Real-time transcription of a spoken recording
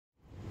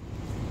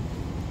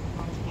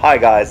Hi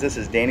guys, this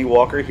is Danny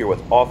Walker here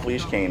with Off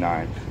Leash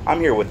Canine. I'm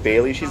here with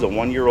Bailey. She's a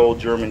 1-year-old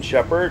German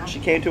Shepherd. She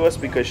came to us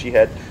because she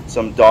had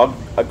some dog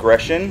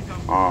aggression,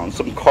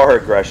 some car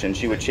aggression.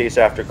 She would chase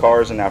after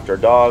cars and after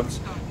dogs.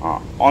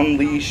 On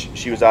leash,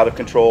 she was out of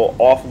control.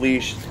 Off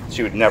leash,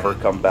 she would never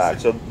come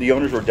back. So the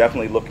owners were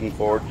definitely looking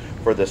forward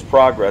for this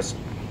progress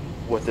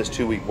with this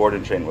 2-week board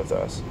and train with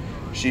us.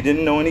 She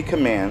didn't know any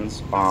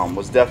commands,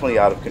 was definitely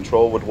out of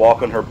control, would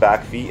walk on her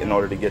back feet in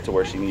order to get to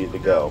where she needed to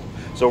go.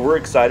 So we're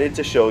excited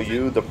to show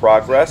you the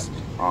progress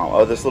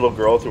of this little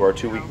girl through our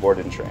 2-week board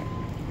and train.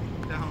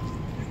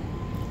 Down.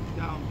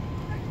 Down.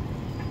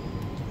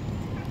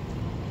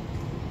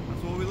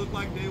 That's what we look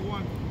like day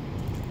one.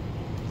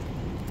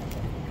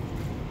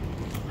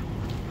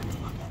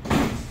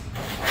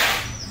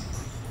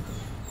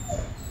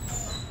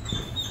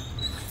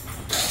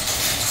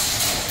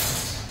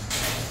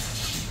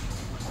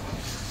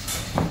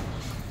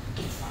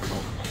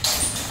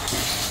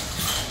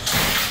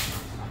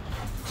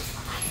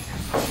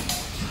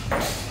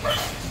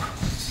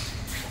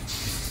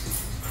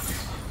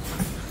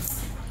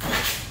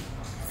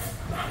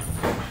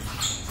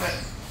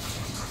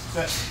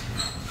 Set.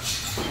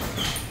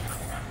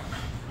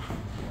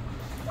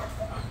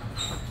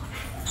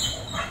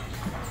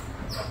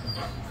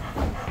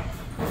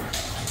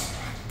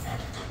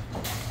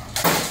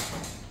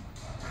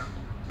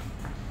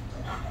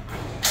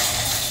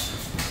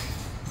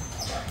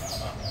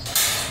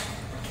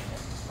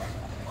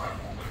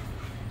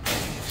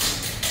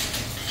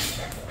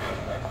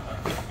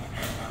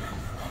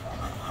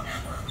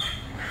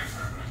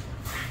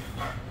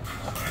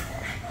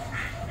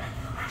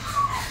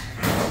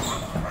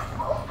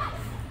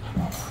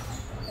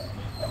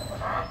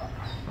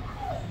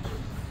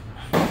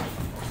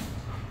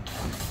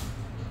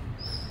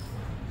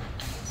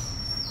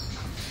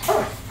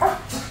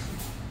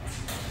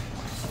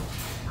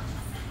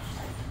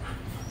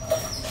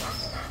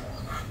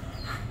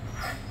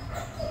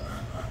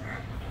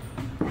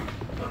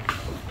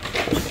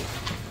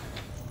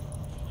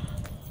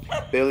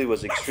 Bailey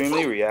was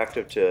extremely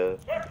reactive to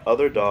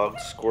other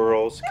dogs,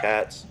 squirrels,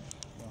 cats,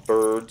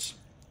 birds,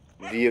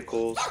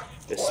 vehicles,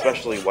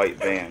 especially white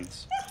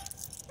vans.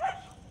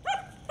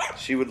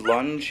 She would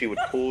lunge, she would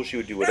pull, she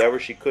would do whatever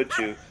she could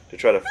to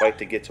try to fight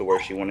to get to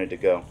where she wanted to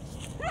go.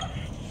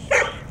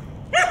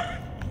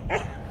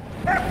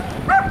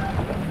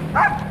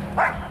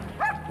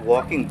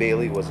 Walking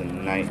Bailey was a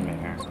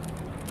nightmare.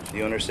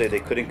 The owners say they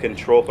couldn't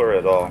control her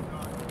at all.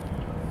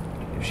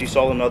 If she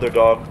saw another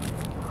dog,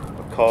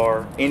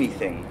 car,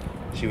 anything,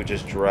 she would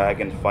just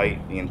drag and fight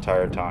the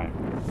entire time.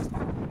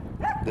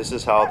 This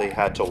is how they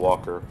had to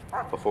walk her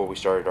before we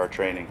started our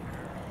training.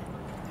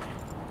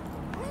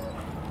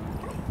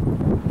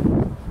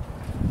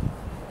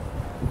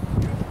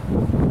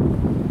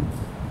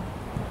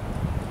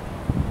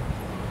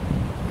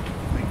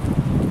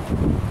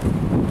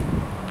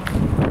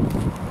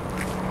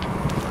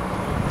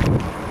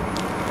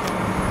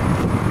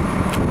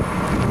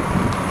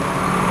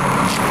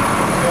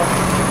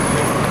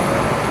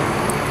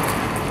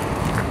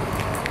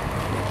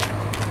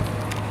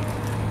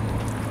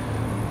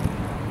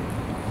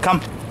 Come.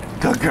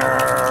 Good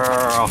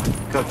girl.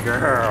 Good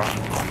girl.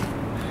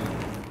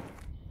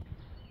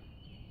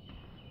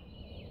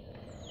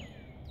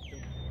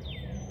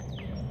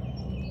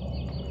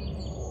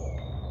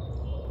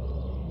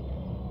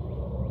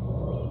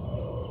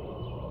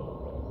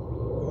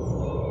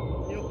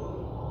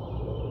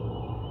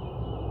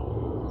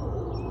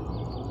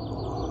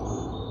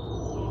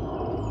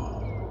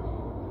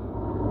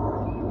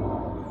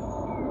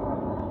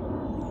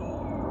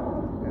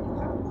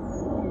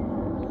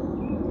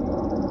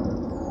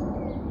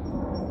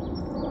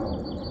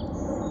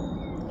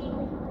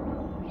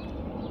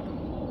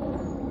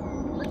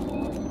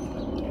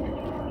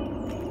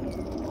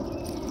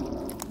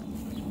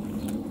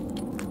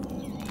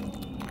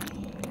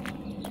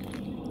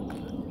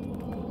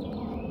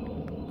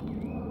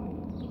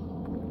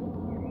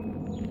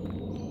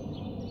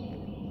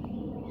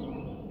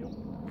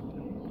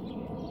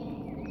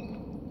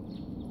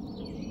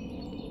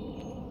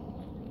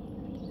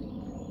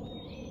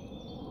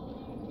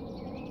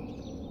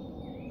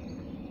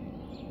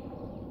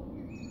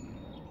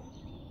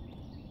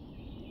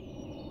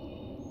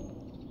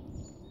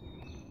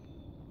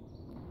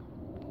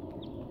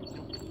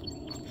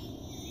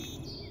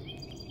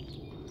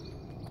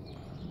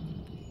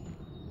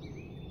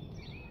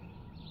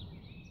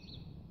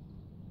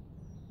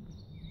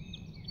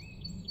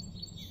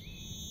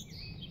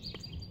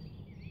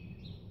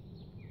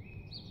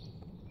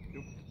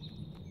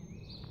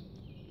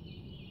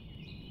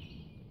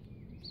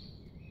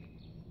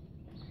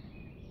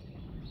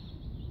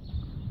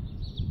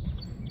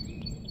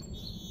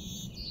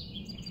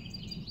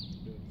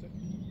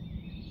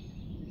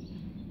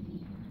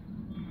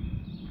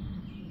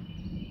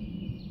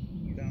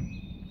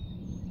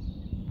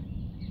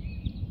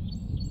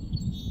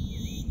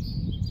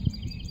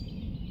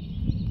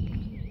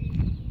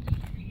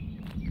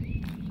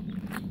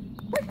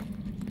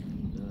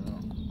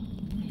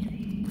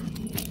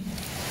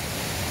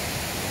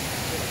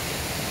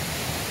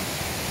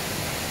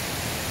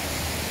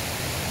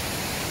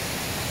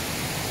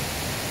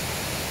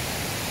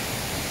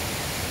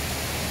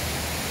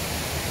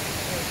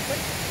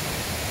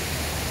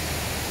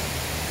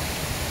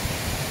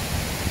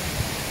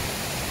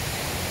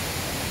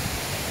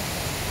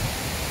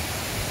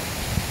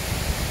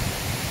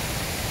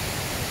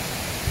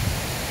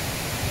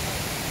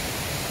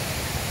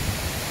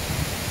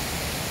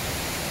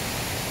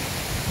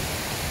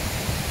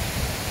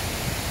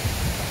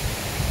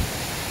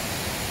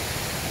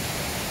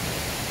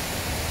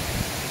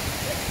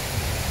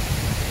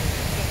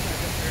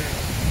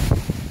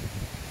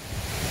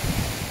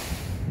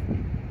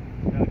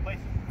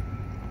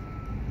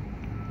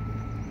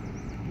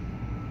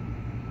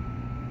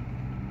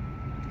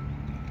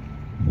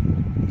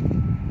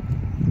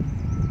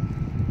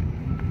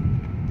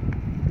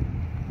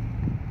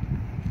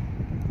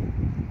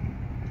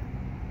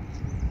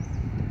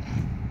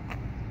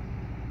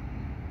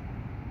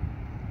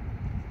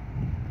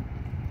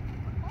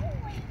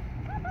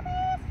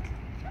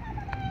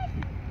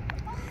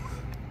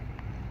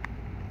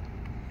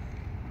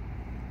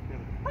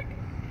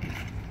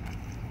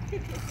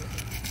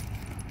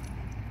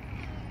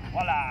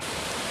 Voila.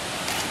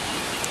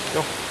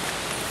 Go.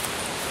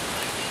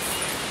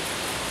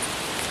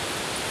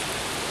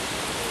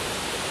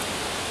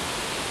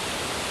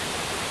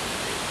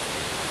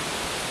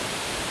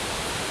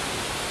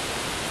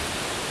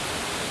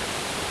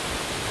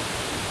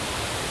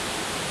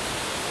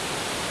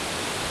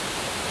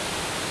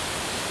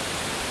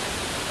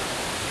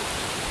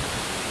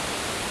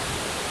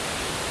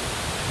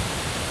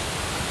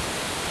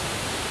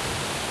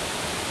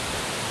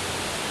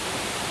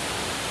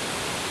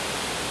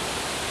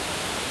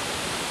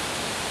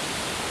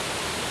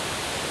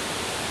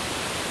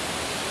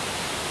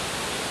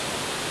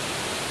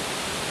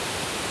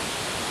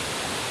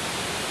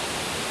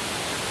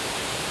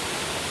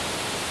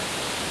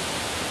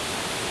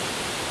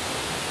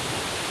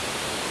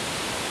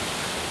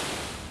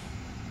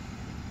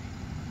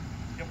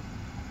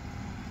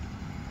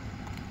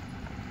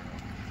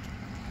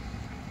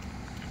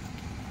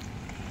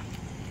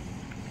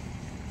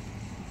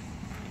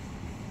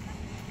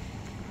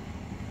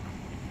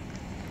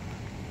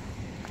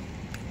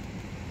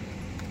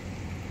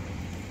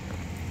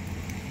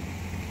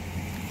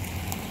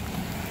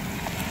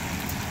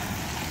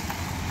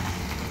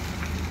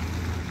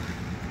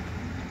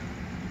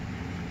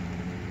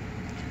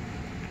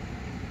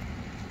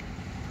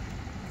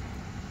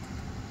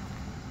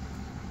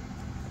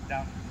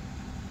 Down.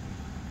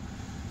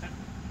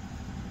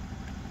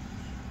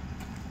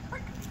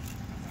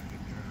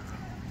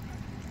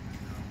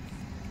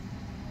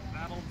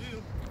 That'll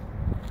do.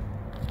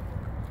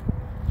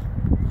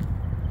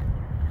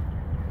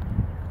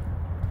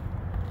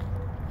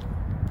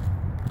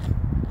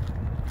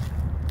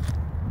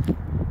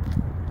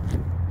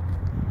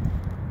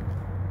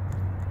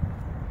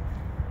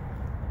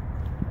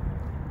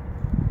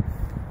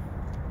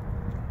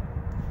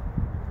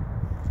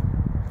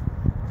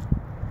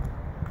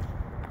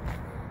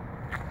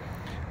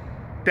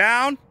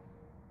 Down.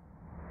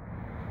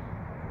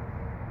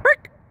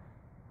 Break.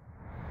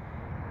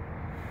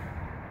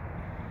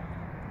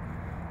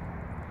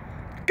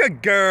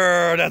 Good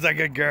girl. That's a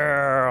good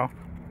girl.